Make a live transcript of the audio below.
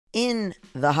in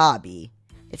the hobby,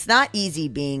 it's not easy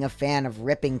being a fan of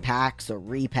ripping packs or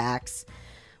repacks.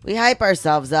 We hype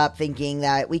ourselves up thinking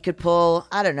that we could pull,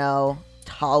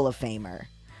 Hall of Famer.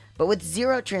 But with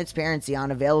zero transparency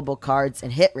on available cards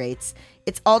and hit rates,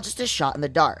 it's all just a shot in the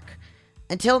dark.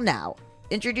 Until now,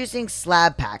 introducing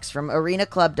slab packs from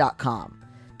arenaclub.com.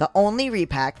 The only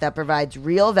repack that provides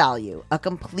real value, a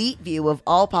complete view of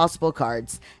all possible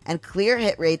cards, and clear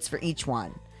hit rates for each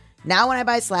one. Now when I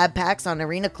buy slab packs on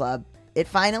Arena Club, it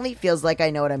finally feels like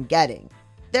I know what I'm getting.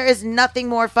 There is nothing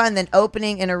more fun than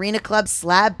opening an Arena Club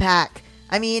slab pack.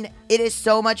 I mean, it is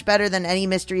so much better than any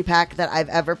mystery pack that I've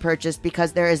ever purchased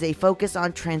because there is a focus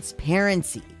on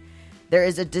transparency. There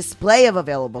is a display of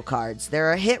available cards.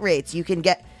 There are hit rates you can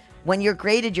get. When you're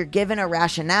graded, you're given a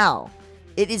rationale.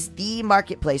 It is the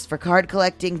marketplace for card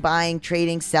collecting, buying,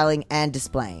 trading, selling, and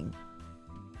displaying.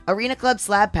 Arena Club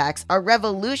slab packs are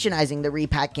revolutionizing the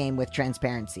repack game with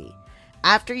transparency.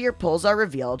 After your pulls are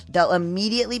revealed, they'll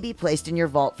immediately be placed in your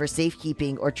vault for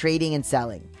safekeeping or trading and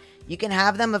selling. You can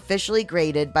have them officially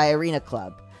graded by Arena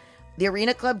Club. The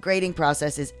Arena Club grading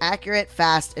process is accurate,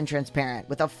 fast, and transparent,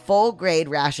 with a full grade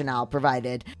rationale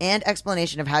provided and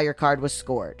explanation of how your card was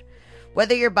scored.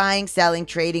 Whether you're buying, selling,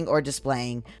 trading, or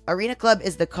displaying, Arena Club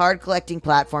is the card collecting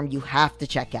platform you have to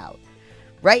check out.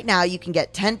 Right now, you can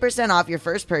get 10% off your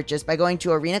first purchase by going to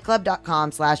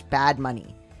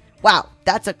arenaclub.com/badmoney. Wow,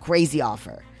 that's a crazy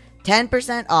offer.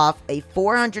 10% off a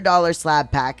 $400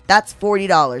 slab pack, that's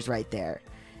 $40 right there.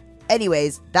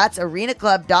 Anyways, that's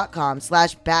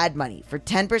arenaclub.com/badmoney for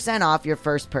 10% off your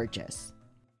first purchase.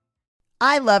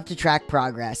 I love to track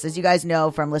progress. As you guys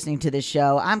know from listening to this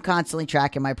show, I'm constantly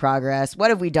tracking my progress.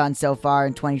 What have we done so far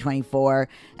in 2024?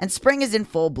 And spring is in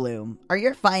full bloom. Are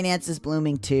your finances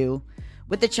blooming too?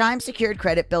 With the Chime Secured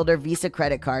Credit Builder Visa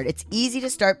credit card, it's easy to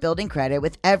start building credit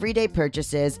with everyday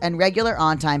purchases and regular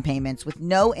on-time payments with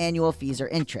no annual fees or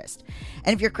interest.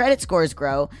 And if your credit scores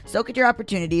grow, so could your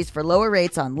opportunities for lower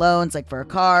rates on loans like for a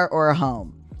car or a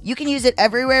home. You can use it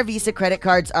everywhere Visa credit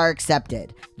cards are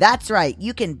accepted. That's right,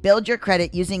 you can build your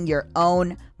credit using your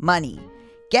own money.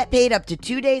 Get paid up to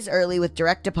 2 days early with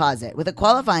direct deposit. With a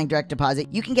qualifying direct deposit,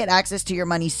 you can get access to your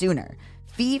money sooner.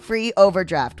 Fee-free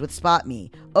overdraft with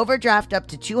SpotMe. Overdraft up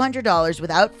to $200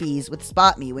 without fees with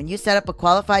SpotMe when you set up a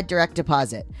qualified direct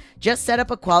deposit. Just set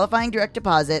up a qualifying direct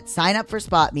deposit, sign up for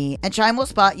SpotMe, and Chime will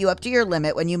spot you up to your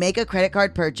limit when you make a credit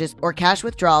card purchase or cash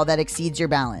withdrawal that exceeds your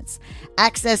balance.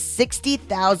 Access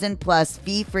 60,000 plus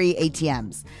fee-free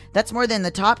ATMs. That's more than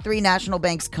the top 3 national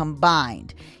banks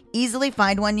combined. Easily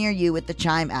find one near you with the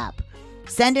Chime app.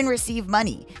 Send and receive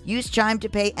money. Use Chime to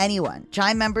pay anyone,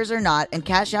 Chime members or not, and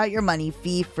cash out your money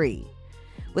fee-free.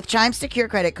 With Chime's secure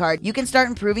credit card, you can start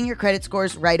improving your credit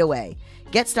scores right away.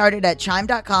 Get started at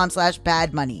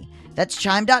chime.com/badmoney. That's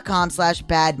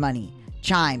chime.com/badmoney.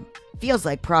 Chime. Feels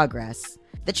like progress.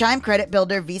 The Chime Credit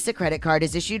Builder Visa credit card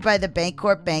is issued by the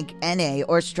Bancorp Bank N.A.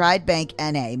 or Stride Bank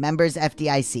N.A., members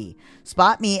FDIC.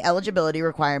 SpotMe eligibility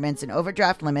requirements and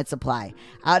overdraft limits apply.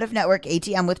 Out-of-network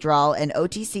ATM withdrawal and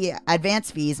OTC advance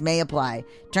fees may apply.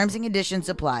 Terms and conditions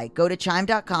apply. Go to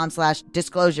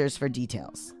chime.com/disclosures for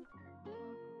details.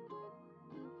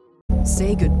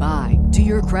 Say goodbye to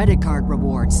your credit card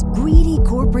rewards. Greedy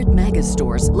corporate mega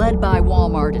stores, led by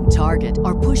Walmart and Target,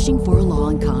 are pushing for a law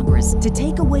in Congress to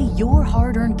take away your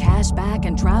hard-earned cash back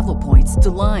and travel points to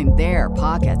line their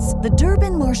pockets. The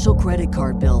Durbin-Marshall credit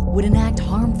card bill would enact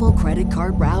harmful credit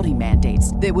card routing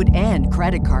mandates that would end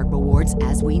credit card rewards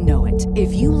as we know it.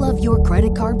 If you love your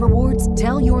credit card rewards,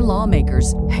 tell your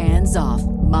lawmakers, hands off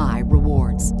my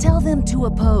rewards. Tell them to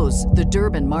oppose the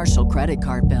Durbin-Marshall credit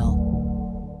card bill.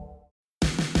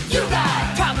 You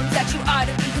got problems that you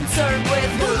ought to be concerned with.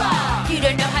 Moolah! You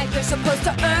don't know how you're supposed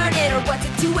to earn it, or what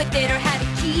to do with it, or how to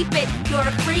keep it. You're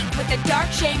a freak with a dark,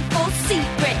 shameful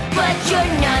secret. But you're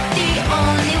not the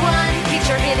only one. Get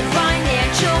your hidden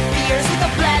financial fears with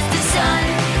a blast of sun.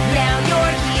 Now your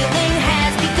healing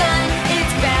has begun.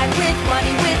 It's Bad with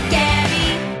Money with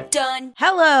Gabby Dunn.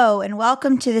 Hello, and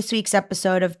welcome to this week's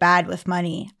episode of Bad with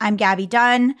Money. I'm Gabby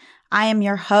Dunn. I am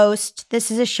your host. This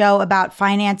is a show about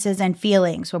finances and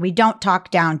feelings where we don't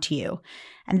talk down to you.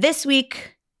 And this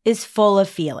week is full of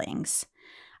feelings.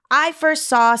 I first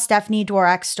saw Stephanie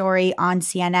Dworak's story on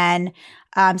CNN.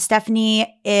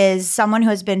 Stephanie is someone who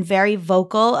has been very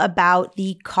vocal about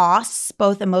the costs,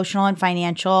 both emotional and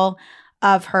financial,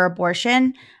 of her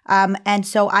abortion. And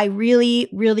so I really,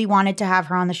 really wanted to have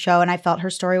her on the show, and I felt her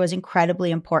story was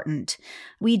incredibly important.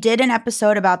 We did an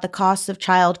episode about the costs of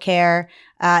childcare.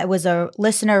 It was a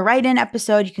listener write-in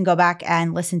episode. You can go back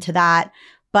and listen to that.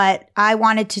 But I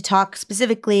wanted to talk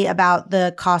specifically about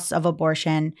the costs of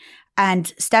abortion.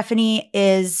 And Stephanie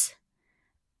is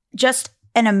just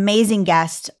an amazing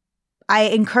guest. I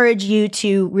encourage you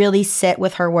to really sit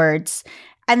with her words.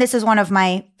 And this is one of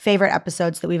my favorite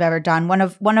episodes that we've ever done. One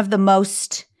of the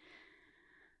most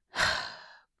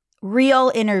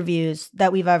real interviews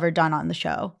that we've ever done on the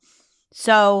show.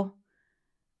 So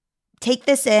take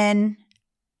this in.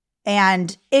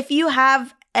 And if you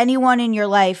have anyone in your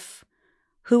life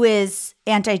who is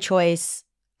anti-choice,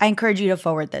 I encourage you to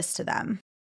forward this to them.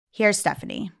 Here's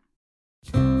Stephanie.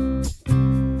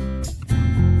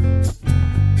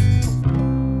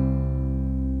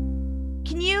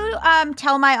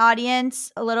 Tell my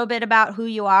audience a little bit about who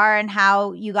you are and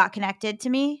how you got connected to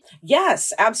me?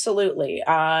 Yes, absolutely.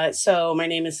 So my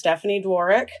name is Stephanie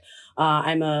Dworak.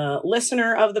 I'm a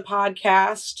listener of the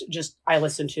podcast. I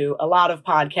listen to a lot of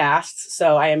podcasts,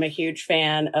 so I am a huge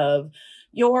fan of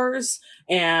yours.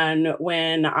 And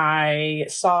when I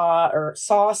saw/heard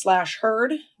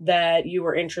that you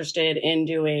were interested in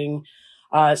doing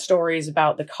stories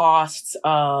about the costs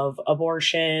of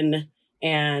abortion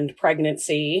and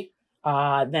pregnancy,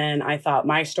 then I thought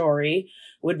my story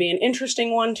would be an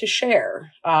interesting one to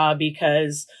share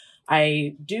because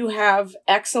I do have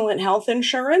excellent health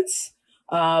insurance,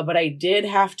 but I did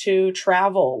have to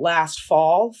travel last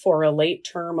fall for a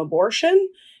late-term abortion,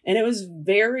 and it was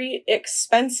very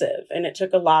expensive, and it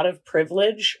took a lot of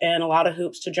privilege and a lot of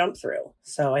hoops to jump through.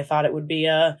 So I thought it would be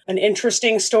an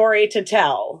interesting story to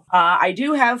tell. I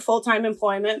do have full-time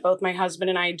employment, both my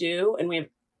husband and I do, and we have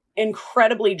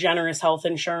incredibly generous health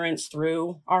insurance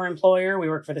through our employer. We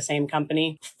work for the same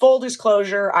company. Full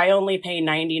disclosure, I only pay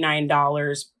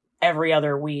 $99 every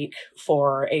other week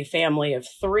for a family of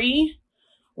 3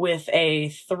 with a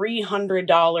 $300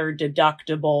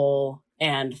 deductible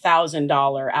and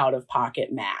 $1,000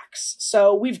 out-of-pocket max.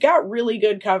 So we've got really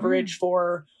good coverage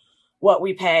for what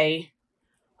we pay.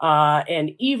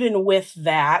 And even with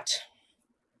that,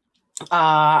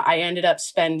 I ended up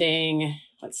spending,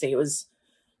 it was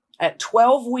at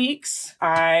 12 weeks,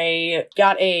 I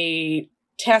got a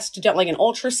test done, like an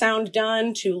ultrasound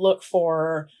done to look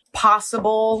for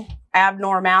possible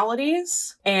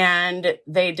abnormalities. And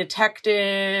they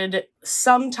detected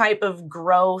some type of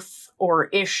growth or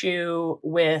issue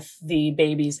with the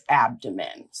baby's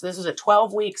abdomen. So this was at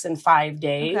 12 weeks and 5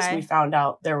 days. Okay. We found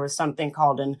out there was something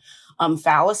called an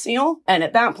omphalocele. And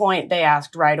at that point, they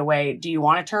asked right away, do you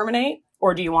want to terminate?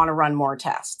 Or do you want to run more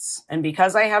tests? And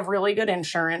because I have really good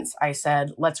insurance, I said,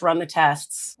 let's run the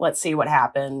tests. Let's see what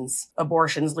happens.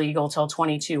 Abortion's legal till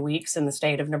 22 weeks in the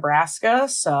state of Nebraska.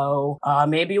 So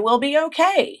maybe we'll be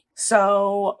okay.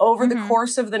 So over the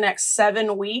course of the next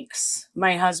 7 weeks,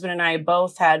 my husband and I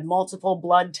both had multiple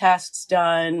blood tests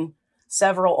done,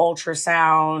 several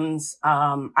ultrasounds.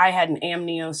 I had an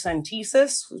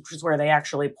amniocentesis, which is where they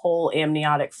actually pull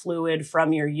amniotic fluid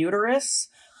from your uterus.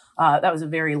 That was a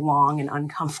very long and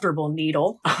uncomfortable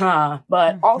needle.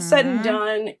 But all said and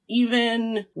done,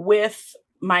 even with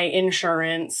my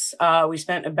insurance, we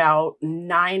spent about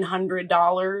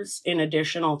 $900 in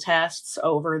additional tests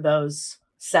over those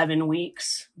 7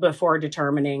 weeks before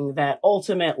determining that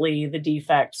ultimately the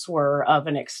defects were of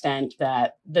an extent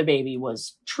that the baby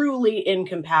was truly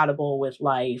incompatible with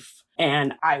life,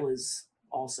 and I was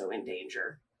also in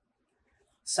danger.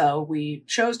 So we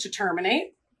chose to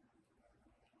terminate.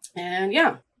 And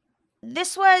yeah.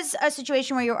 This was a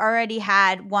situation where you already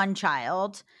had one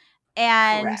child.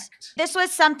 And Correct. This was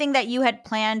something that you had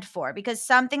planned for, because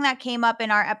something that came up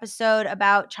in our episode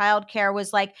about childcare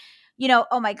was like,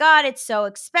 oh my God, it's so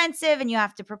expensive and you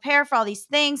have to prepare for all these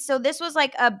things. So this was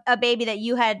like a baby that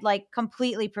you had like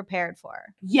completely prepared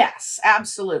for. Yes,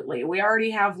 absolutely. We already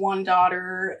have one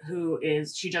daughter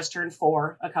she just turned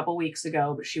 4 a couple weeks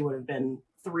ago, but she would have been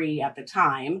 3 at the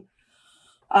time.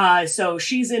 So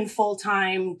she's in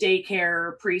full-time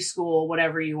daycare, preschool,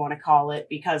 whatever you want to call it,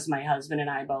 because my husband and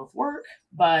I both work,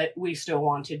 but we still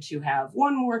wanted to have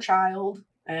one more child,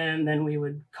 and then we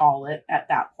would call it at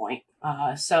that point.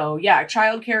 So yeah,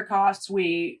 childcare costs,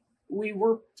 we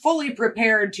were fully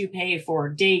prepared to pay for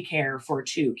daycare for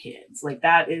 2 kids. Like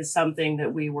that is something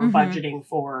that we were budgeting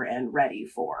for and ready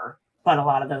for. But a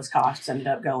lot of those costs ended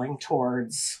up going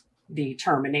towards the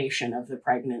termination of the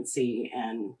pregnancy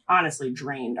and honestly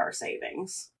drained our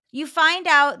savings. You find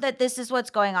out that this is what's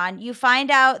going on. You find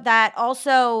out that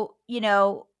also,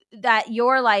 that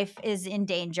your life is in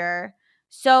danger.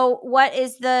 So what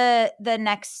is the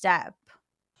next step?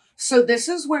 So this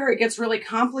is where it gets really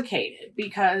complicated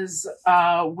because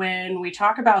when we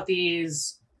talk about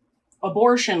these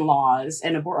abortion laws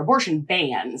and abortion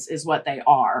bans is what they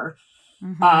are,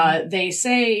 they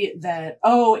say that,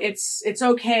 it's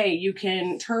okay. You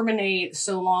can terminate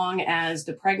so long as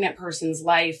the pregnant person's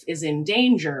life is in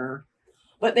danger.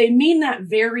 but they mean that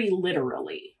very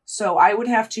literally. So I would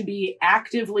have to be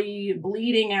actively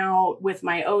bleeding out with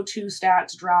my O2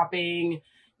 stats dropping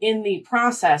in the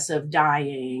process of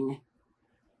dying,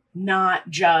 not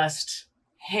just,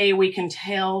 hey, we can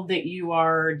tell that you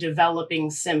are developing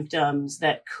symptoms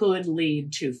that could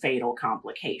lead to fatal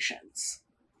complications.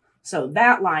 So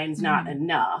that line's not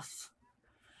enough.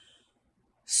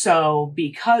 So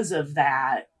because of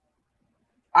that,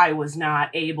 I was not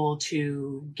able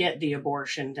to get the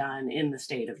abortion done in the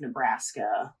state of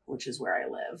Nebraska, which is where I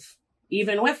live.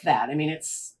 Even with that, I mean,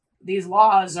 these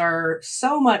laws are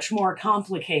so much more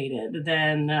complicated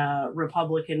than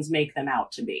Republicans make them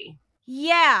out to be.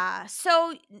 Yeah.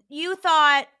 So you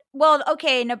thought, well,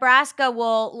 okay, Nebraska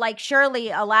will like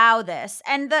surely allow this.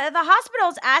 And the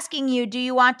hospital's asking you, do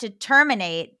you want to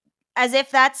terminate, as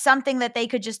if that's something that they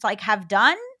could just like have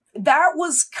done? That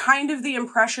was kind of the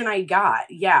impression I got.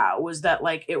 Yeah, was that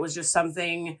like it was just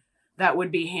something that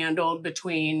would be handled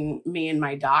between me and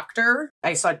my doctor.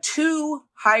 I saw 2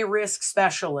 high-risk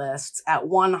specialists at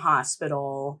one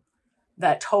hospital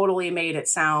that totally made it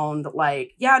sound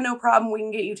like, yeah, no problem, we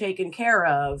can get you taken care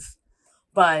of.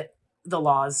 But the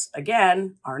laws,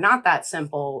 again, are not that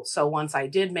simple. So once I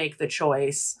did make the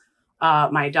choice,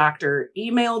 my doctor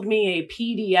emailed me a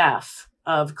PDF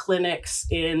of clinics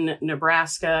in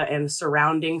Nebraska and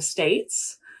surrounding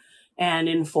states and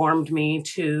informed me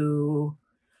to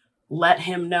let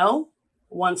him know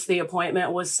once the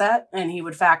appointment was set, and he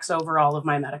would fax over all of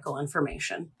my medical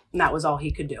information. And that was all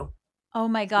he could do. Oh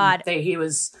my God. He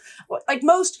was like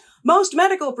most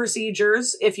medical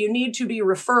procedures. If you need to be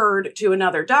referred to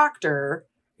another doctor,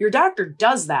 your doctor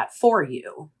does that for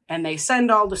you. And they send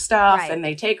all the stuff and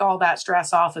they take all that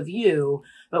stress off of you.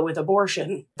 But with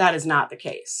abortion, that is not the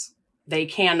case. They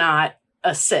cannot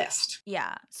assist.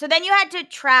 Yeah. So then you had to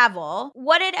travel.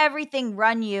 What did everything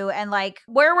run you? And like,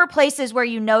 where were places where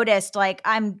you noticed like,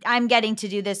 I'm getting to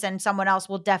do this and someone else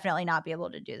will definitely not be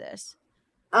able to do this?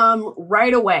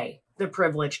 Right away, the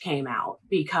privilege came out,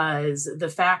 because the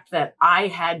fact that I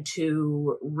had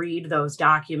to read those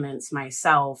documents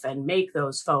myself and make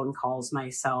those phone calls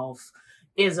myself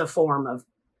is a form of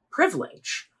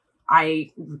privilege.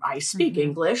 I speak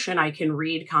English and I can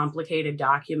read complicated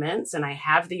documents, and I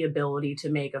have the ability to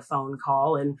make a phone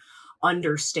call and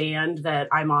understand that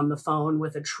I'm on the phone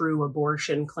with a true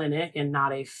abortion clinic and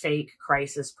not a fake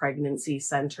crisis pregnancy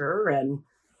center. And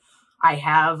I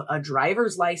have a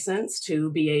driver's license to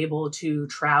be able to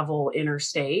travel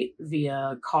interstate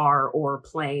via car or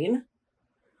plane.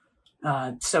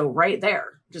 So right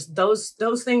there, just those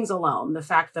things alone, the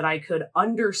fact that I could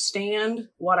understand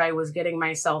what I was getting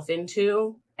myself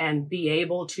into and be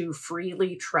able to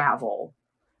freely travel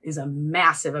is a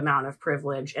massive amount of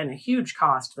privilege and a huge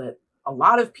cost that a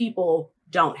lot of people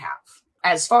don't have.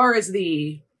 As far as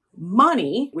the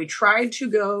money, we tried to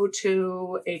go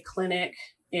to a clinic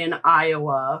in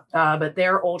Iowa, but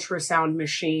their ultrasound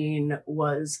machine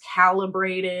was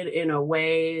calibrated in a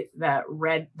way that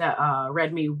read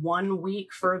me 1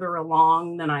 week further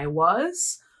along than I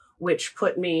was, which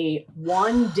put me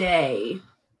 1 day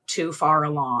too far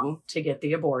along to get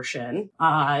the abortion.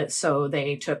 So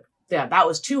they took that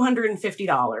was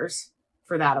 $250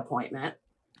 for that appointment.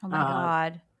 Oh my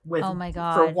God. Oh my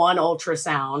God. For one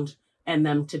ultrasound, and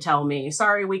them to tell me,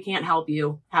 sorry, we can't help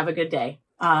you. Have a good day.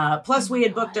 Plus, we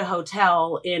had booked a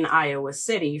hotel in Iowa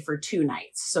City for 2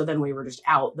 nights. So then we were just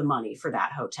out the money for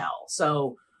that hotel.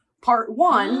 So part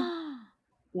 1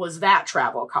 was that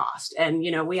travel cost. And,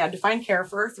 we had to find care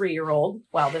for a 3-year-old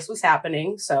while this was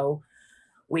happening. So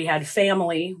we had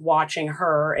family watching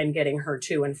her and getting her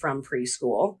to and from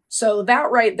preschool. So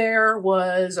that right there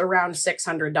was around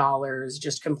 $600,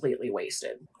 just completely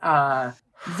wasted.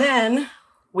 Then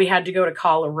we had to go to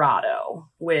Colorado,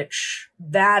 which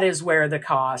that is where the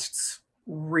costs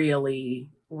really,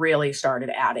 really started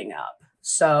adding up.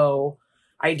 So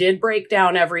I did break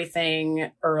down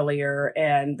everything earlier,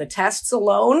 and the tests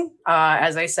alone,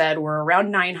 as I said, were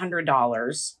around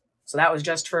 $900. So that was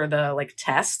just for the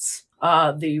tests.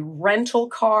 The rental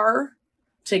car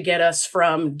to get us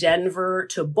from Denver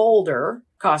to Boulder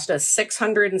cost us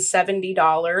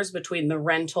 $670 between the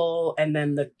rental and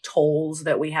then the tolls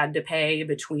that we had to pay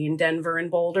between Denver and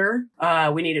Boulder.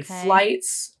 We needed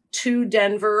flights to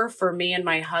Denver for me and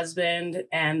my husband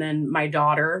and then my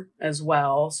daughter as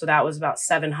well. So that was about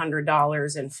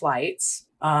 $700 in flights.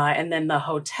 And then the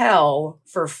hotel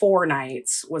for 4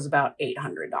 nights was about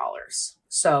 $800.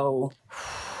 So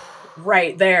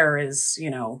right there is,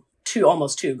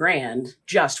 almost $2,000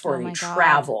 just for the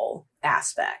travel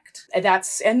aspect.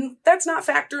 That's not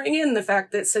factoring in the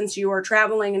fact that since you are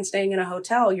traveling and staying in a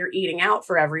hotel, you're eating out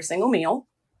for every single meal.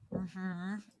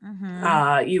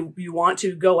 You want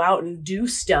to go out and do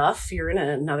stuff. You're in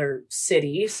another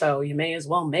city, so you may as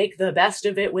well make the best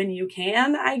of it when you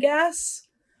can, I guess.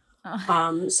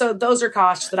 So those are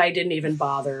costs that I didn't even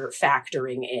bother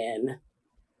factoring in.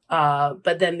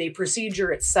 But then the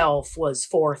procedure itself was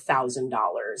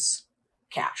 $4,000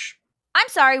 cash. I'm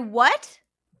sorry, what?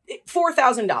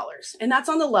 $4,000. And that's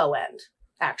on the low end,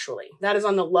 actually. That is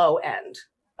on the low end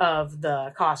of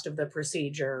the cost of the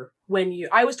procedure.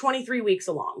 I was 23 weeks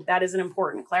along. That is an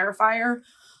important clarifier.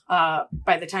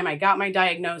 By the time I got my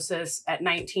diagnosis at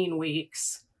 19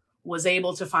 weeks, was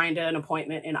able to find an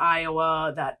appointment in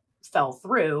Iowa that fell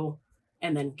through,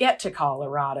 and then get to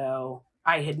Colorado,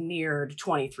 I had neared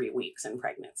 23 weeks in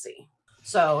pregnancy.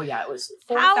 So yeah, it was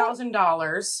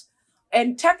 $4,000.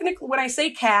 And technically, when I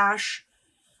say cash,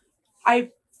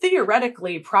 I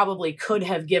theoretically probably could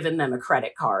have given them a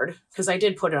credit card because I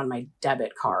did put it on my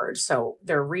debit card. So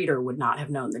their reader would not have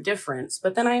known the difference.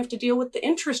 But then I have to deal with the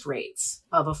interest rates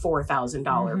of a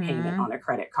 $4,000 payment on a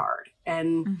credit card.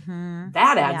 And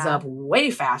that adds up way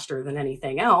faster than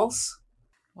anything else.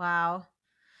 Wow.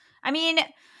 I mean,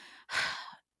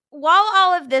 while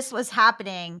all of this was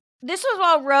happening, this was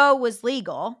while Roe was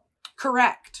legal.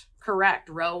 Correct.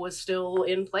 Roe was still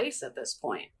in place at this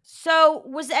point. So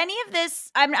was any of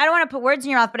this, I don't want to put words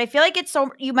in your mouth, but I feel like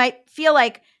you might feel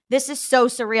like this is so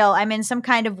surreal. I'm in some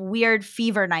kind of weird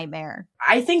fever nightmare.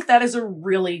 I think that is a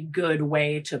really good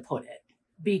way to put it,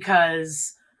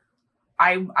 because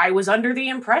I was under the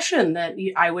impression that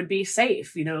I would be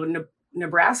safe.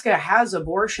 Nebraska has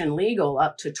abortion legal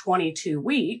up to 22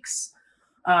 weeks.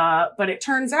 But it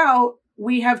turns out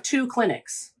we have 2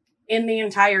 clinics in the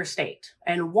entire state.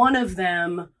 And one of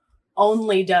them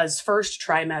only does first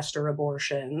trimester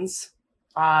abortions.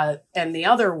 And the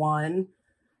other one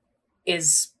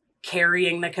is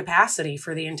carrying the capacity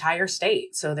for the entire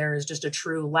state. So there is just a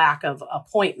true lack of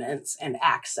appointments and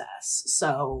access.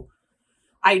 So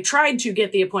I tried to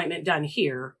get the appointment done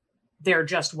here. There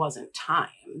just wasn't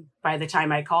time. By the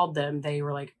time I called them, they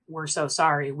were like, "We're so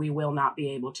sorry. We will not be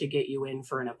able to get you in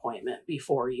for an appointment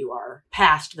before you are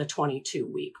past the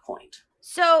 22-week point."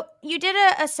 So you did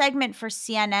a segment for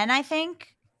CNN, I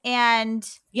think. And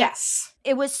yes,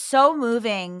 it was so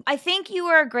moving. I think you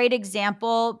were a great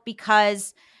example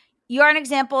because you're an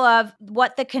example of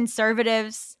what the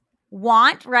conservatives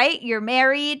want, right? You're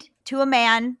married to a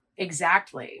man.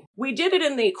 Exactly. We did it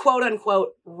in the quote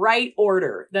unquote right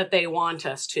order that they want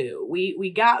us to.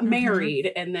 We got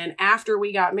married, and then after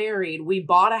we got married, we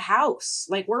bought a house.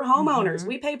 Like, we're homeowners.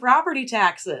 We pay property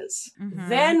taxes.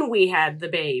 Then we had the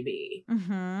baby.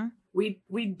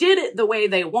 We did it the way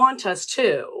they want us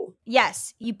to.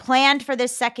 Yes. You planned for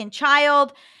this second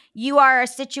child. You are a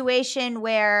situation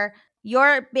where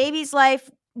your baby's life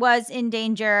was in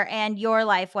danger and your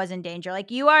life was in danger.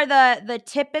 Like, you are the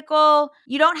typical,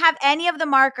 you don't have any of the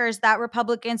markers that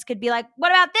Republicans could be like,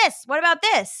 what about this? What about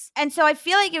this? And so I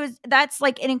feel like that's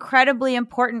like an incredibly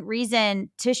important reason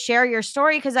to share your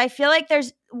story, because I feel like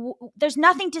there's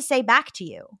nothing to say back to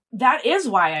you. That is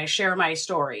why I share my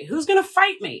story. Who's going to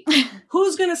fight me?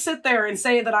 Who's going to sit there and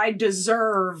say that I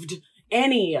deserved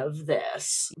any of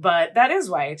this? But that is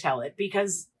why I tell it,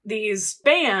 because these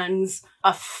bans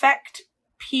affect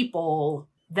people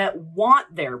that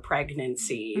want their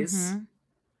pregnancies,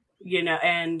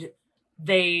 and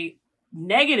they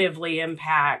negatively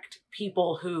impact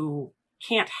people who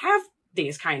can't have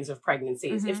these kinds of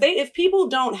pregnancies. If people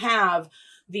don't have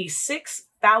the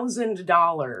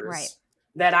 $6,000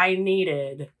 that I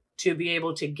needed to be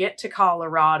able to get to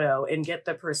Colorado and get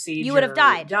the procedure you would have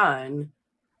died. done,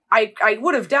 I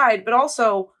would have died, but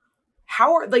also,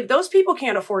 those people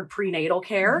can't afford prenatal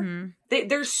care.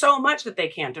 There's so much that they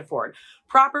can't afford.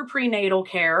 Proper prenatal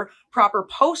care, proper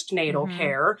postnatal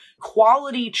care,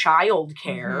 quality child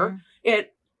care.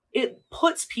 It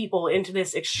puts people into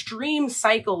this extreme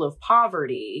cycle of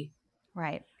poverty.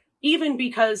 Right. even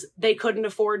because they couldn't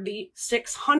afford the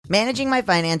 $600. Managing my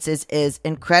finances is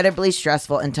incredibly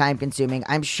stressful and time consuming.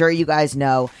 I'm sure you guys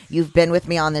know. You've been with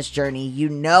me on this journey. You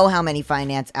know how many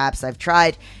finance apps I've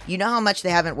tried. You know how much they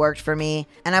haven't worked for me.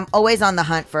 And I'm always on the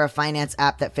hunt for a finance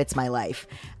app that fits my life.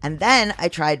 And then I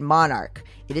tried Monarch.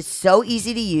 It is so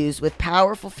easy to use with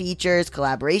powerful features,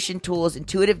 collaboration tools,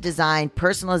 intuitive design,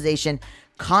 personalization,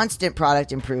 constant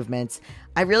product improvements.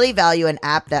 I really value an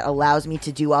app that allows me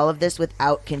to do all of this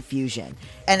without confusion.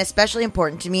 And especially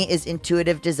important to me is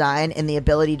intuitive design and the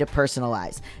ability to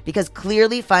personalize, because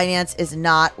clearly finance is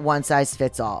not one size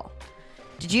fits all.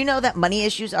 Did you know that money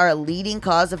issues are a leading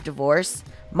cause of divorce?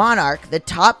 Monarch, the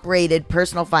top-rated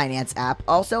personal finance app,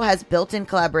 also has built-in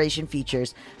collaboration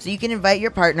features so you can invite your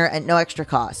partner at no extra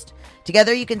cost.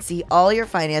 Together, you can see all your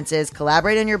finances,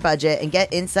 collaborate on your budget, and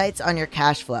get insights on your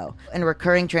cash flow and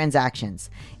recurring transactions.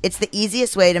 It's the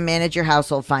easiest way to manage your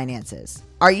household finances.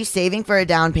 Are you saving for a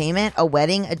down payment, a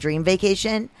wedding, a dream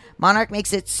vacation? Monarch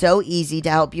makes it so easy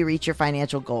to help you reach your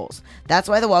financial goals. That's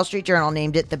why the Wall Street Journal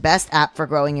named it the best app for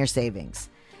growing your savings.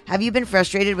 Have you been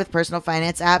frustrated with personal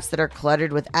finance apps that are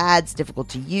cluttered with ads, difficult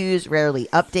to use, rarely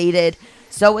updated?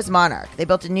 So was Monarch. They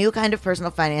built a new kind of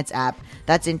personal finance app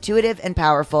that's intuitive and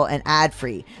powerful and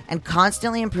ad-free and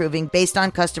constantly improving based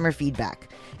on customer feedback.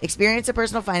 Experience a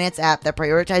personal finance app that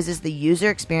prioritizes the user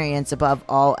experience above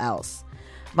all else.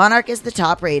 Monarch is the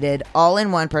top-rated,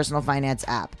 all-in-one personal finance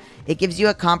app. It gives you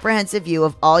a comprehensive view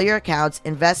of all your accounts,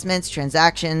 investments,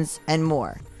 transactions, and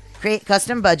more. Create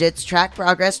custom budgets, track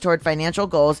progress toward financial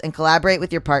goals, and collaborate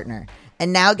with your partner.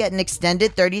 And now get an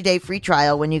extended 30-day free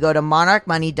trial when you go to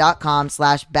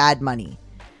monarchmoney.com/badmoney.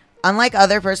 Unlike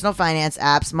other personal finance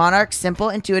apps, Monarch's simple,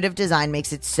 intuitive design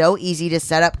makes it so easy to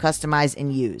set up, customize,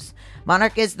 and use.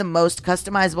 Monarch is the most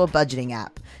customizable budgeting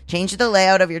app. Change the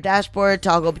layout of your dashboard,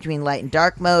 toggle between light and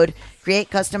dark mode, create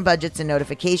custom budgets and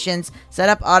notifications, set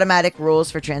up automatic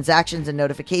rules for transactions and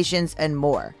notifications, and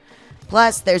more.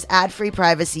 Plus, there's ad-free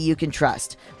privacy you can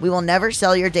trust. We will never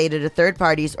sell your data to third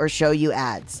parties or show you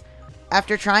ads.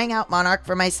 After trying out Monarch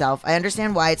for myself, I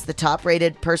understand why it's the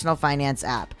top-rated personal finance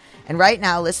app. And right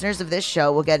now, listeners of this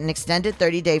show will get an extended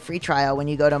 30-day free trial when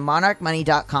you go to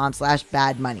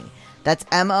monarchmoney.com/badmoney. That's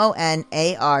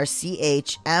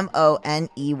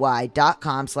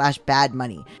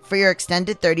monarchmoney.com/badmoney for your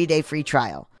extended 30-day free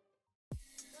trial.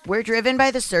 We're driven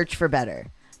by the search for better.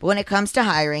 But when it comes to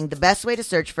hiring, the best way to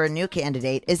search for a new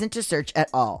candidate isn't to search at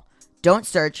all. Don't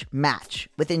search, match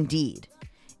with Indeed.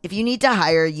 If you need to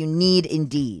hire, you need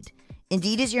Indeed.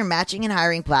 Indeed is your matching and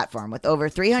hiring platform with over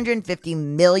 350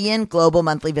 million global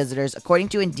monthly visitors, according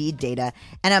to Indeed data,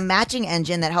 and a matching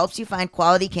engine that helps you find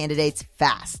quality candidates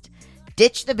fast.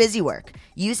 Ditch the busy work.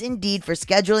 Use Indeed for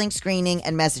scheduling, screening,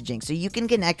 and messaging so you can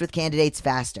connect with candidates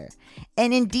faster.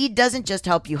 And Indeed doesn't just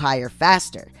help you hire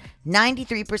faster.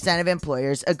 93% of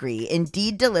employers agree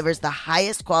Indeed delivers the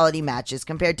highest quality matches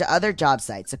compared to other job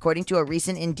sites, according to a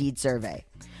recent Indeed survey.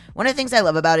 One of the things I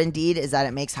love about Indeed is that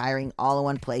it makes hiring all in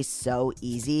one place so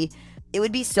easy. It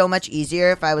would be so much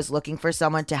easier if I was looking for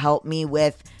someone to help me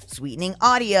with sweetening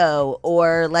audio,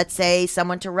 or let's say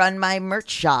someone to run my merch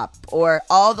shop, or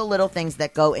all the little things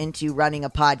that go into running a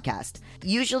podcast.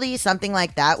 Usually something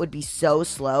like that would be so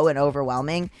slow and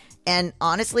overwhelming. And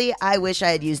honestly, I wish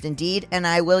I had used Indeed, and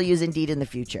I will use Indeed in the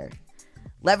future.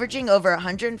 Leveraging over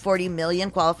 140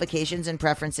 million qualifications and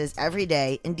preferences every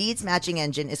day, Indeed's matching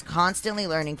engine is constantly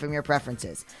learning from your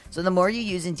preferences. So the more you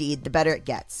use Indeed, the better it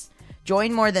gets.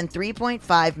 Join more than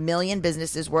 3.5 million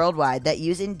businesses worldwide that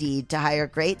use Indeed to hire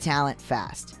great talent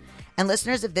fast. And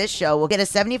listeners of this show will get a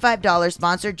 $75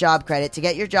 sponsored job credit to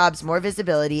get your jobs more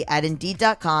visibility at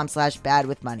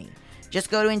Indeed.com/badwithmoney. Just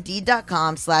go to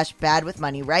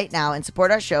Indeed.com/badwithmoney right now and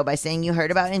support our show by saying you heard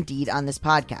about Indeed on this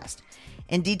podcast.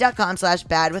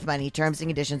 Indeed.com/badwithmoney. Terms and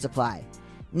conditions apply.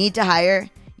 Need to hire?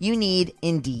 You need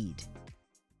Indeed.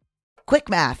 Quick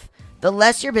math. The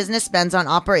less your business spends on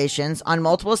operations, on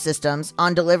multiple systems,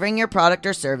 on delivering your product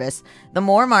or service, the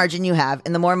more margin you have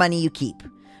and the more money you keep.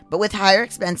 But with higher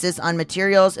expenses on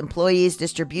materials, employees,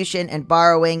 distribution, and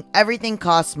borrowing, everything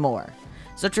costs more.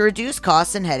 So to reduce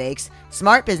costs and headaches,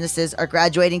 smart businesses are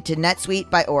graduating to NetSuite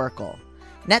by Oracle.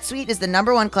 NetSuite is the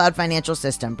 #1 cloud financial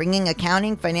system, bringing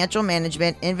accounting, financial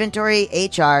management, inventory,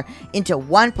 HR into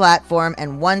one platform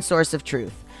and one source of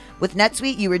truth. With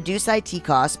NetSuite, you reduce IT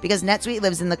costs because NetSuite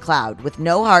lives in the cloud with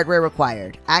no hardware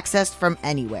required, accessed from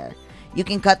anywhere. You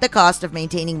can cut the cost of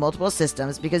maintaining multiple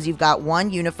systems because you've got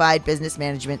one unified business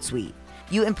management suite.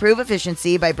 You improve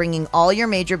efficiency by bringing all your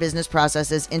major business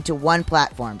processes into one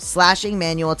platform, slashing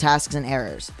manual tasks and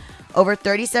errors. Over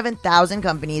 37,000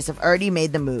 companies have already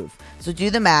made the move, so do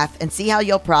the math and see how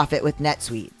you'll profit with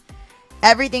NetSuite.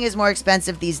 Everything is more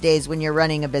expensive these days when you're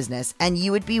running a business, and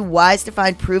you would be wise to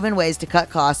find proven ways to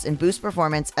cut costs and boost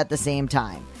performance at the same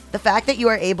time. The fact that you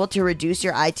are able to reduce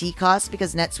your IT costs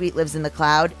because NetSuite lives in the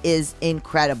cloud is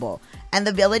incredible. And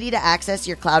the ability to access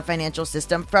your cloud financial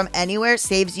system from anywhere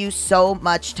saves you so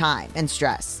much time and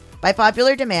stress. By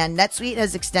popular demand, NetSuite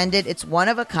has extended its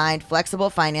one-of-a-kind flexible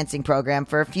financing program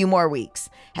for a few more weeks.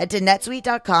 Head to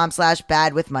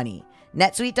netsuite.com/badwithmoney.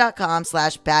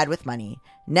 netsuite.com/badwithmoney.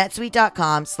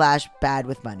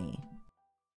 netsuite.com/badwithmoney.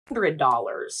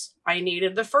 $100 I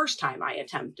needed the first time I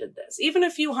attempted this. Even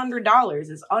a few $100s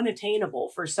is unattainable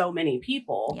for so many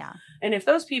people. Yeah. And if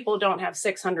those people don't have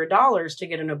 $600 to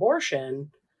get an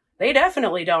abortion, they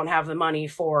definitely don't have the money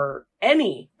for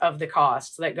any of the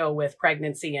costs that go with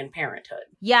pregnancy and parenthood.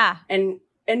 Yeah. And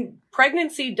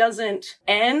pregnancy doesn't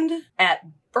end at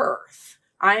birth.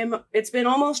 It's been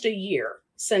almost a year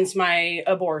since my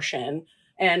abortion.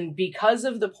 And because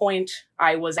of the point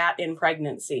I was at in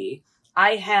pregnancy,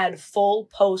 I had full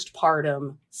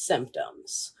postpartum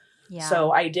symptoms. Yeah.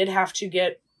 So I did have to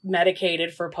get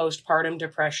medicated for postpartum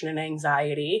depression and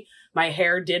anxiety. My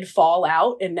hair did fall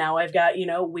out, and now I've got,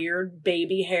 weird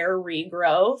baby hair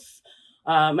regrowth.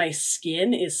 My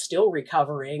skin is still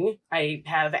recovering. I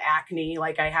have acne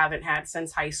like I haven't had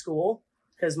since high school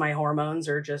because my hormones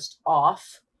are just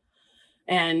off.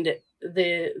 And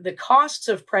the costs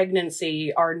of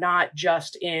pregnancy are not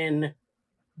just in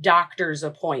doctor's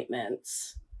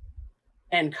appointments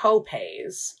and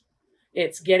copays.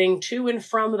 It's getting to and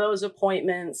from those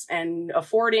appointments and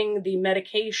affording the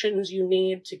medications you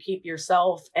need to keep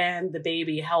yourself and the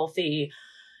baby healthy,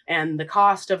 and the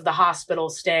cost of the hospital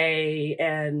stay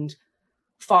and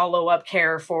follow-up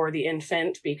care for the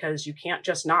infant, because you can't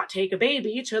just not take a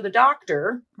baby to the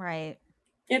doctor. Right.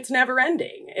 It's never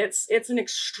ending. It's an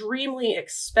extremely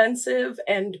expensive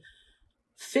and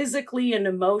physically and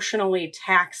emotionally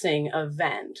taxing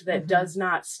event that does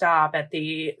not stop at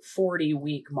the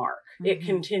 40-week mark. It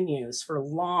continues for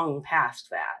long past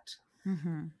that.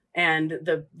 And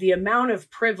the amount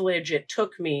of privilege it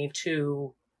took me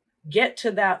to get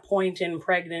to that point in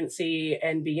pregnancy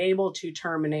and be able to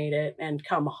terminate it and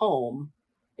come home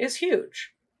is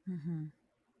huge.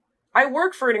 I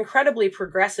work for an incredibly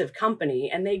progressive company,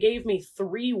 and they gave me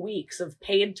 3 weeks of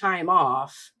paid time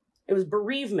off. It was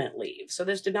bereavement leave. So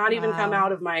this did not even come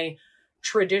out of my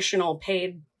traditional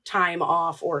paid time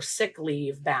off or sick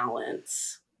leave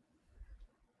balance.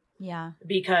 Yeah.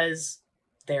 Because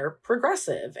they're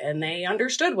progressive and they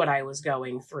understood what I was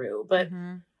going through. But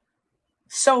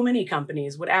so many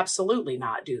companies would absolutely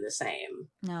not do the same.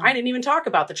 No. I didn't even talk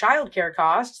about the childcare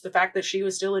costs, the fact that she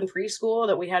was still in preschool,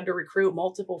 that we had to recruit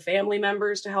multiple family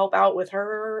members to help out with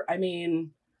her. I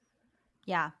mean,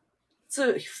 yeah.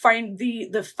 So find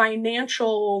the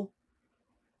financial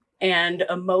and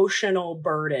emotional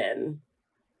burden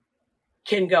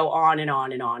can go on and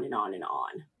on and on and on and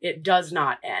on. It does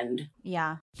not end.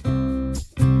 Yeah.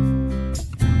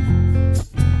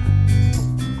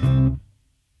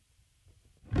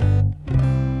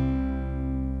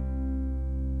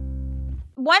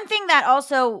 One thing that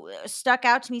also stuck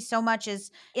out to me so much is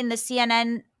in the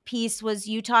CNN piece was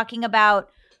you talking about,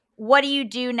 what do you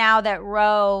do now that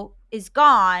Roe is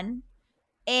gone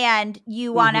and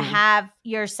you want to have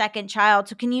your second child?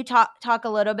 So can you talk a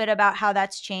little bit about how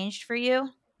that's changed for you?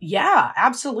 Yeah,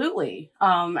 absolutely.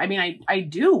 I mean, I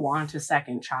do want a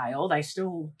second child. I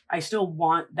still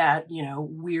want that,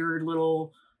 weird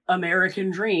little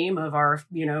American dream of our,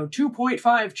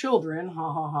 2.5 children.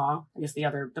 Ha ha ha. I guess the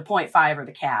 0.5 are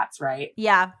the cats, right?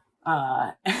 Yeah.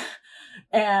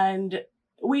 And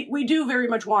we do very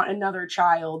much want another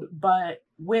child, but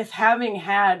with having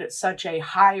had such a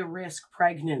high risk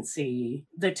pregnancy,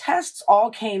 the tests all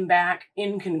came back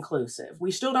inconclusive. We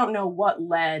still don't know what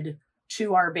led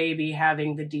to our baby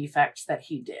having the defects that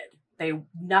he did.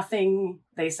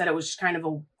 They said it was just kind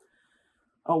of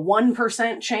a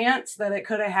 1% chance that it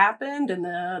could have happened, and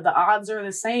the odds are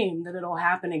the same that it'll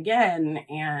happen again.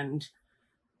 And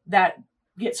that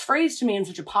gets phrased to me in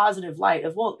such a positive light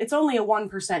of, well, it's only a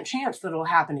 1% chance that it'll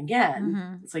happen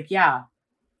again. It's like, yeah,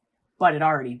 but it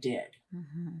already did.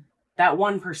 That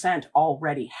 1%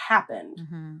 already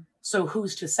happened. So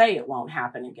who's to say it won't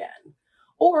happen again?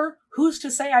 Or who's to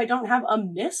say I don't have a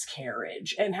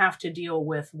miscarriage and have to deal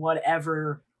with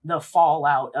whatever the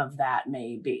fallout of that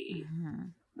may be?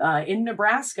 In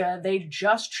Nebraska, they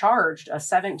just charged a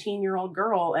 17-year-old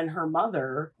girl and her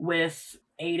mother with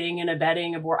aiding and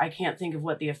abetting I can't think of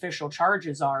what the official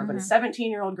charges are, but a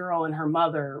 17-year-old girl and her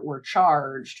mother were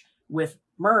charged with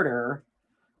murder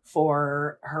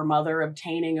for her mother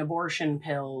obtaining abortion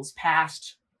pills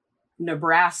past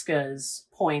Nebraska's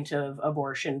point of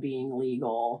abortion being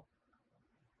legal.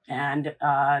 And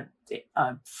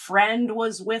a friend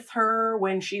was with her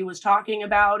when she was talking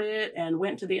about it and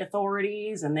went to the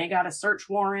authorities, and they got a search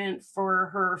warrant for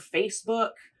her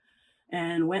Facebook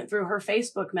and went through her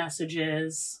Facebook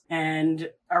messages and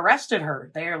arrested her.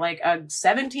 They're like, a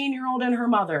 17-year-old and her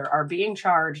mother are being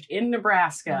charged in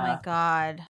Nebraska. Oh my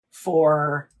God.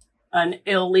 For an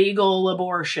illegal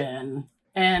abortion.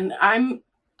 And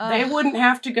they wouldn't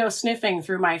have to go sniffing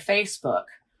through my Facebook.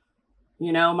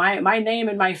 My name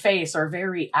and my face are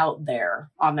very out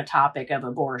there on the topic of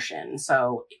abortion.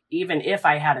 So even if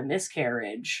I had a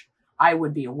miscarriage, I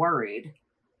would be worried.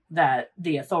 that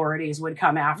the authorities would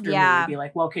come after me Yeah. and be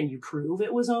like, well, can you prove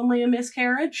it was only a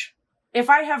miscarriage? If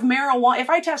I have marijuana, if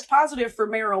I test positive for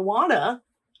marijuana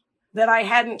that I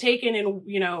hadn't taken in,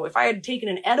 if I had taken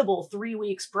an edible 3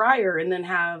 weeks prior and then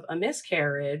have a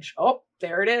miscarriage, oh,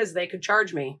 there it is. They could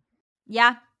charge me.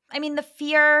 Yeah. I mean, the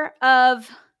fear of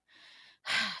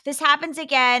this happens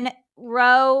again,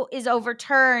 Roe is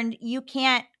overturned. You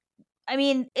can't, I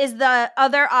mean, is the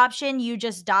other option you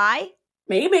just die?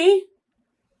 Maybe.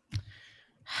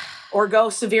 Or go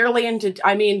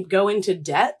into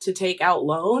debt to take out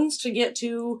loans to get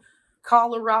to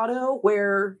Colorado,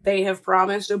 where they have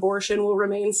promised abortion will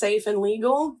remain safe and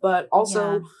legal. But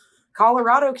also,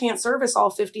 Colorado can't service all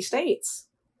 50 states.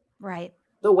 Right.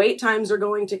 The wait times are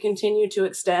going to continue to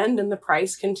extend and the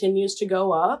price continues to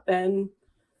go up and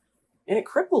it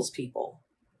cripples people.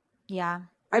 Yeah.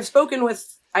 I've spoken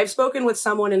with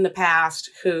someone in the past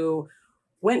who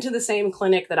went to the same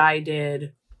clinic that I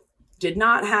did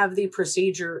not have the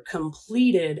procedure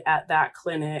completed at that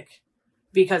clinic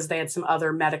because they had some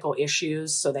other medical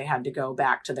issues. So they had to go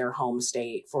back to their home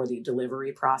state for the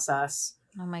delivery process.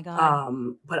 Oh my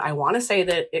God. But I want to say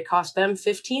that it cost them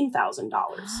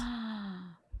 $15,000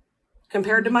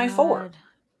 compared to my $4,000.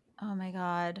 Oh my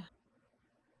God.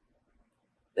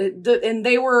 And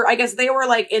they were like they were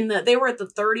at the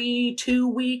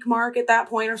 32-week mark at that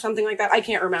point or something like that. I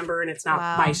can't remember. And it's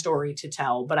not my story to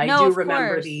tell, but I do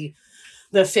remember the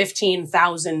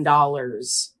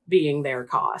 $15,000 being their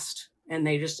cost. And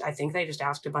I think they just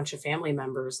asked a bunch of family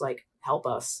members, like, help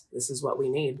us. This is what we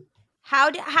need.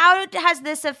 How has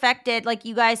this affected, like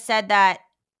you guys said that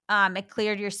it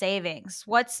cleared your savings?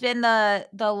 What's been the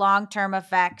long-term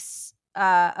effects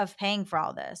of paying for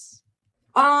all this?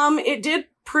 It did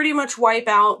pretty much wipe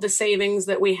out the savings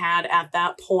that we had at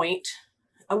that point.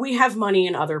 We have money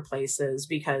in other places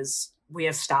because we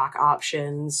have stock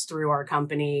options through our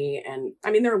company. And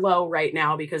I mean, they're low right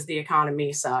now because the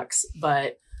economy sucks,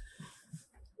 but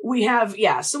we have,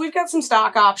 so we've got some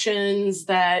stock options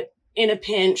that in a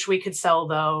pinch we could sell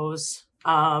those.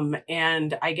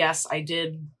 And I guess I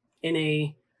did, in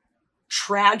a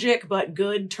tragic but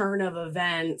good turn of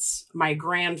events, my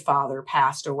grandfather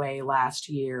passed away last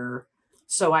year.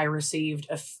 So I received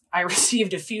a few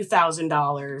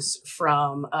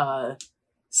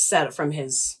 $1,000s from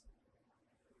his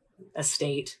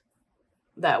estate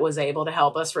that was able to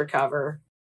help us recover.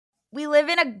 We live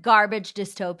in a garbage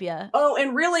dystopia. Oh,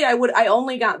 and really, I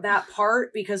only got that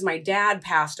part because my dad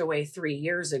passed away 3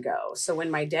 years ago. So when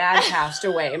my dad passed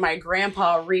away, my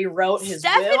grandpa rewrote his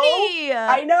will.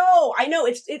 I know.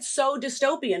 It's so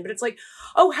dystopian, but it's like,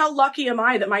 oh, how lucky am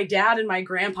I that my dad and my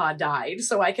grandpa died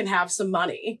so I can have some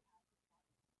money.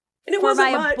 And it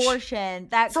wasn't much. Abortion.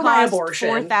 That for cost my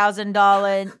abortion.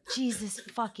 $4,000. Jesus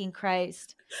fucking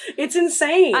Christ. It's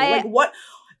insane. What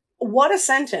a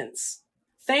sentence.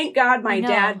 Thank God my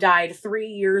dad died 3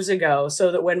 years ago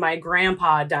so that when my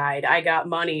grandpa died, I got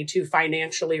money to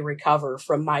financially recover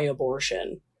from my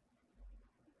abortion.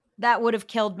 That would have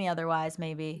killed me otherwise,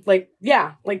 maybe.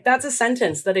 That's a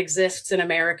sentence that exists in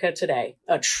America today.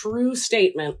 A true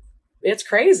statement. It's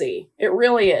crazy. It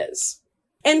really is.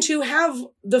 And to have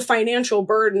the financial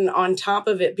burden on top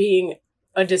of it being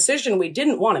a decision we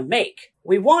didn't want to make.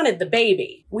 We wanted the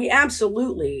baby. We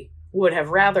absolutely would have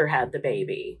rather had the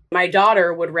baby. My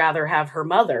daughter would rather have her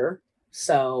mother,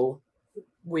 so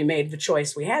we made the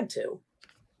choice we had to.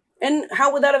 And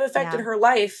how would that have affected her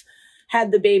life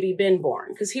had the baby been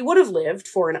born? Because he would have lived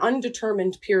for an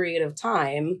undetermined period of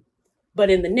time, but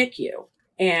in the NICU.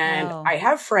 And I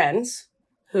have friends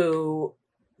who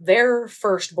their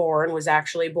firstborn was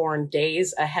actually born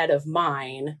days ahead of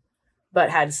mine, but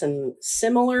had some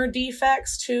similar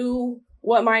defects to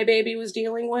what my baby was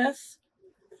dealing with.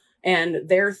 And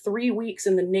their 3 weeks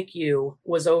in the NICU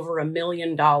was over $1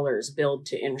 million billed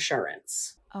to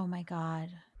insurance. Oh my God.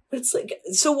 But it's like,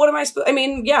 so what am I supposed,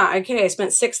 I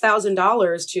spent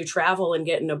 $6,000 to travel and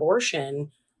get an abortion.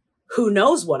 Who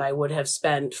knows what I would have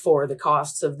spent for the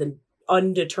costs of the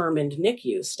undetermined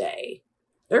NICU stay.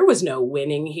 There was no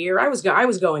winning here. I was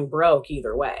going broke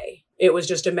either way. It was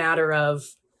just a matter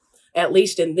of, at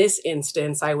least in this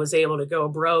instance, I was able to go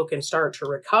broke and start to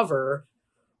recover.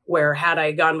 Where had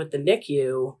I gone with the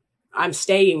NICU, I'm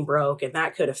staying broke, and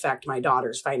that could affect my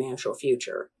daughter's financial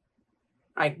future.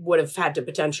 I would have had to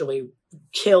potentially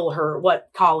kill her. What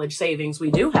college savings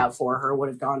we do have for her would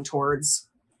have gone towards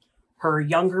her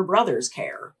younger brother's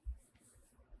care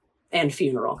and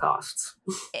funeral costs.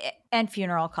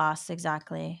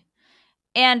 Exactly.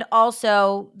 And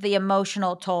also the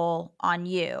emotional toll on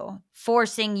you,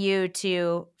 forcing you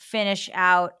to finish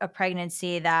out a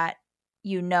pregnancy that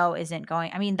isn't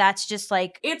going. I mean, that's just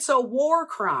like, it's a war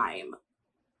crime.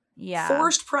 yeah.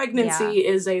 Forced pregnancy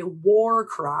is a war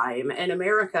crime, and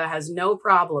America has no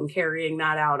problem carrying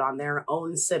that out on their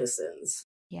own citizens.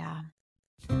 Yeah.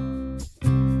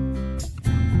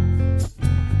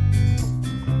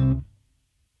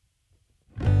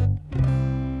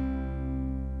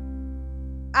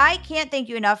 I can't thank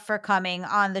you enough for coming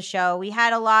on the show. We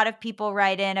had a lot of people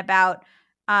write in about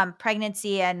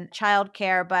pregnancy and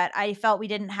childcare, but I felt we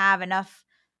didn't have enough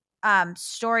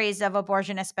stories of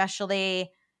abortion,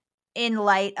 especially in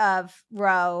light of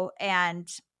Roe and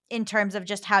in terms of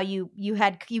just how you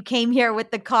came here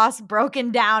with the cost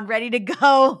broken down, ready to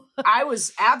go. I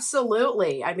was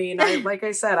absolutely. I mean, like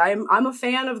I said, I'm a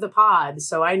fan of the pod,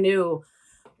 so I knew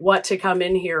what to come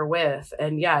in here with.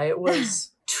 And yeah, it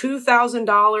was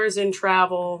 $2,000 in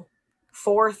travel,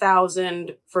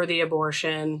 $4,000 for the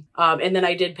abortion. And then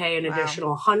I did pay an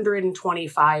additional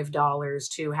 $125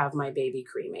 to have my baby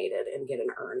cremated and get an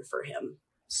urn for him.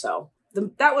 So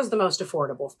that was the most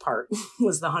affordable part,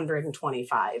 was the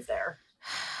 $125 there.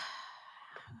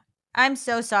 I'm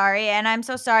so sorry. And I'm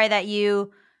so sorry that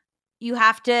you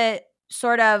have to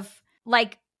sort of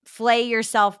like flay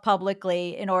yourself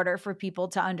publicly in order for people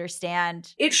to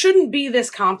understand. It shouldn't be this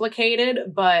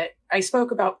complicated, but I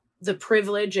spoke about the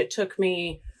privilege it took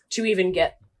me to even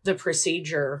get the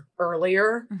procedure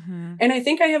earlier. Mm-hmm. And I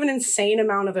think I have an insane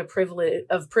amount of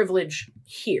privilege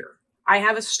here. I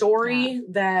have a story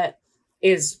that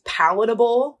is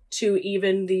palatable to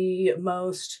even the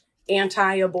most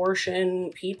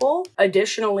anti-abortion people.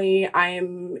 Additionally,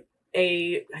 I'm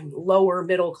lower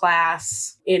middle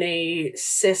class in a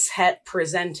cis-het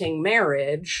presenting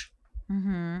marriage.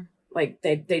 Mm-hmm. Like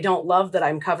they don't love that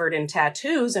I'm covered in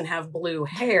tattoos and have blue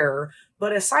hair.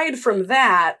 But aside from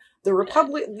that,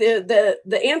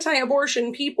 the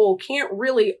anti-abortion people can't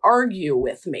really argue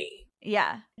with me.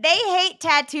 Yeah. They hate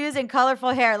tattoos and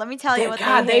colorful hair. Let me tell you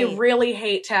they really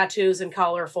hate tattoos and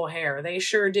colorful hair. They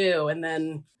sure do. And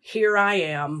then here I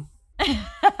am.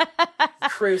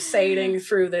 Crusading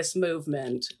through this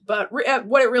movement. But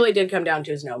what it really did come down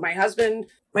to is no. My husband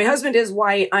is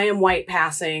white. I am white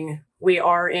passing. We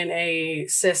are in a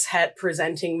cis-het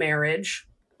presenting marriage.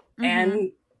 Mm-hmm.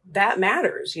 And that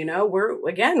matters. You know, we're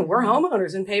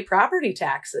homeowners and pay property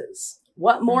taxes.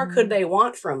 What more could they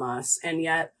want from us? And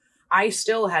yet I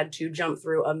still had to jump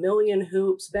through a million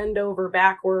hoops, bend over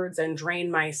backwards, and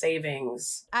drain my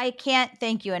savings. I can't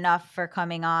thank you enough for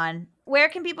coming on. Where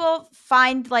can people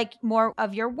find like more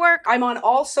of your work? I'm on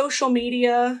all social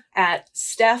media at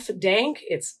Steph Dank.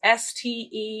 It's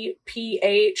STEPHDENK.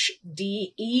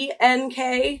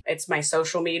 It's my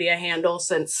social media handle,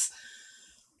 since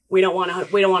we don't want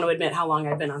to admit how long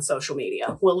I've been on social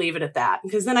media. We'll leave it at that,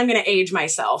 because then I'm going to age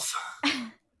myself.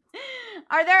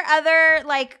 Are there other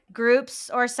like groups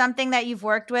or something that you've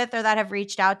worked with or that have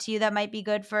reached out to you that might be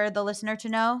good for the listener to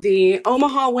know? The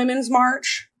Omaha Women's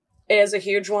March is a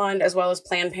huge one, as well as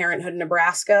Planned Parenthood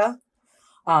Nebraska.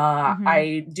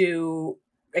 I do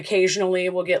occasionally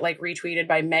will get like retweeted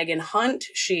by Megan Hunt.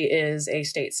 She is a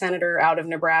state senator out of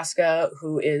Nebraska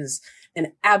who is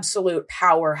an absolute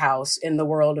powerhouse in the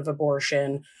world of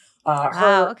abortion.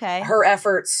 Her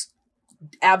efforts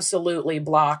absolutely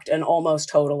blocked an almost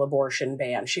total abortion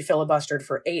ban. She filibustered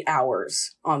for 8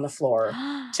 hours on the floor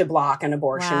to block an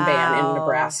abortion ban in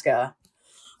Nebraska.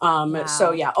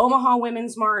 So yeah, Omaha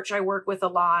Women's March, I work with a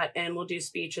lot and we'll do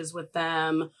speeches with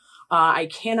them. I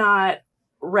cannot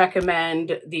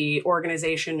recommend the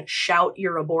organization Shout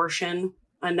Your Abortion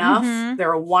enough. Mm-hmm.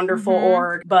 They're a wonderful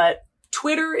org, but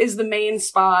Twitter is the main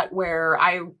spot where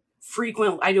I do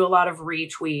a lot of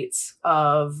retweets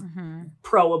of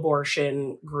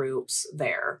pro-abortion groups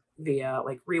there via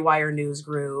like Rewire News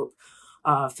Group,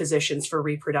 Physicians for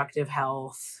Reproductive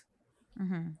Health,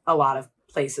 a lot of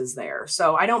places there.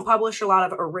 So I don't publish a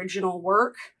lot of original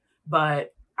work,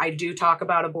 but I do talk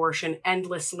about abortion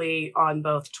endlessly on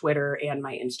both Twitter and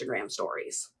my Instagram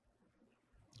stories.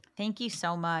 Thank you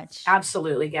so much.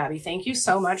 Absolutely, Gabby. Thank you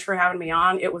so much for having me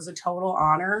on. It was a total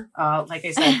honor. Like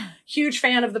I said, huge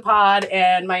fan of the pod,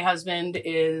 and my husband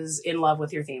is in love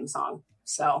with your theme song.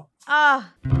 So.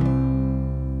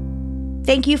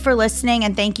 Thank you for listening,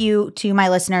 and thank you to my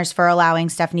listeners for allowing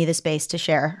Stephanie the space to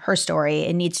share her story.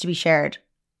 It needs to be shared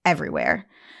everywhere.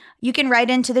 You can write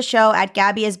into the show at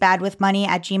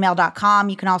gabbyisbadwithmoney@gmail.com.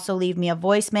 You can also leave me a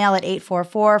voicemail at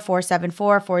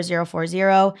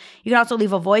 844-474-4040. You can also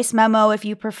leave a voice memo if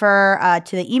you prefer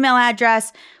to the email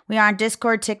address, We are on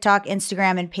Discord, TikTok,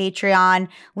 Instagram, and Patreon.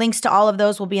 Links to all of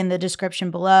those will be in the description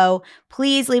below.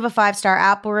 Please leave a 5-star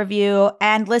Apple review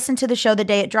and listen to the show the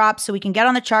day it drops so we can get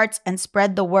on the charts and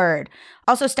spread the word.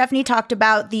 Also, Stephanie talked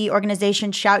about the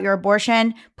organization Shout Your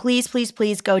Abortion. Please, please,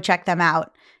 please go check them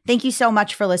out. Thank you so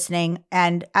much for listening.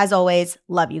 And as always,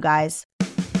 love you guys.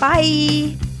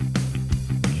 Bye.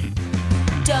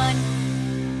 Done.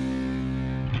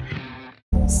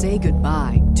 Say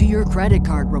goodbye to your credit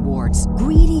card rewards.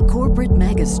 Greedy corporate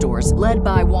mega stores, led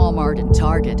by Walmart and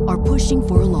Target, are pushing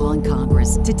for a law in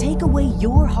Congress to take away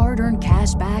your hard-earned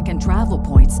cash back and travel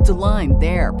points to line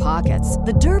their pockets.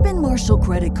 The Durbin-Marshall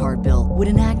credit card bill would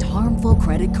enact harmful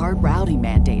credit card routing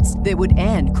mandates that would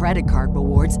end credit card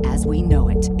rewards as we know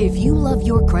it. If you love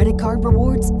your credit card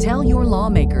rewards, tell your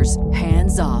lawmakers,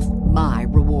 hands off my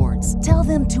rewards. Tell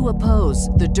them to oppose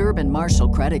the Durbin-Marshall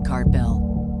credit card bill.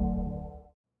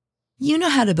 You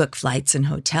know how to book flights and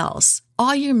hotels.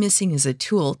 All you're missing is a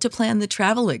tool to plan the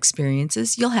travel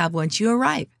experiences you'll have once you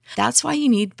arrive. That's why you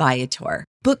need Viator.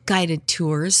 Book guided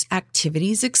tours,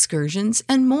 activities, excursions,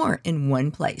 and more in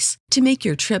one place to make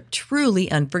your trip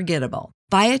truly unforgettable.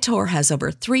 Viator has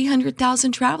over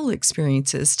 300,000 travel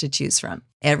experiences to choose from.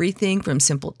 Everything from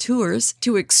simple tours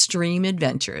to extreme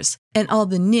adventures and all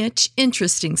the niche,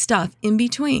 interesting stuff in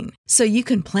between. So you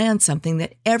can plan something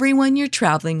that everyone you're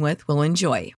traveling with will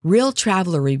enjoy. Real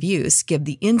traveler reviews give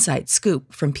the inside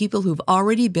scoop from people who've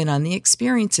already been on the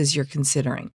experiences you're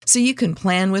considering. So you can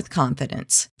plan with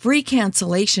confidence. Free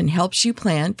cancellation helps you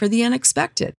plan for the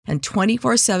unexpected. And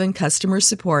 24/7 customer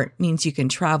support means you can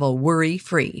travel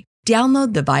worry-free.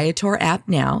 Download the Viator app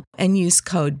now and use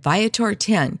code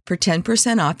Viator10 for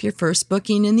 10% off your first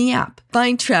booking in the app.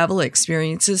 Find travel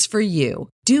experiences for you.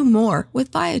 Do more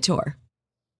with Viator.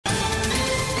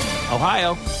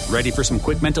 Ohio, ready for some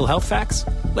quick mental health facts?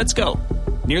 Let's go.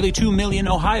 Nearly 2 million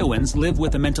Ohioans live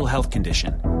with a mental health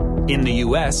condition. In the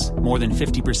U.S., more than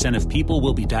 50% of people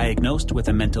will be diagnosed with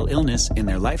a mental illness in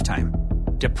their lifetime.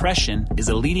 Depression is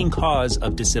a leading cause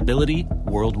of disability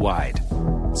worldwide.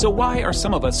 So why are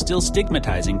some of us still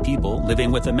stigmatizing people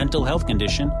living with a mental health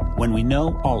condition when we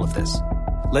know all of this?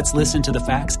 Let's listen to the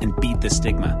facts and beat the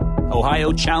stigma.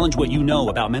 Ohio, challenge what you know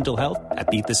about mental health at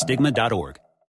beatthestigma.org.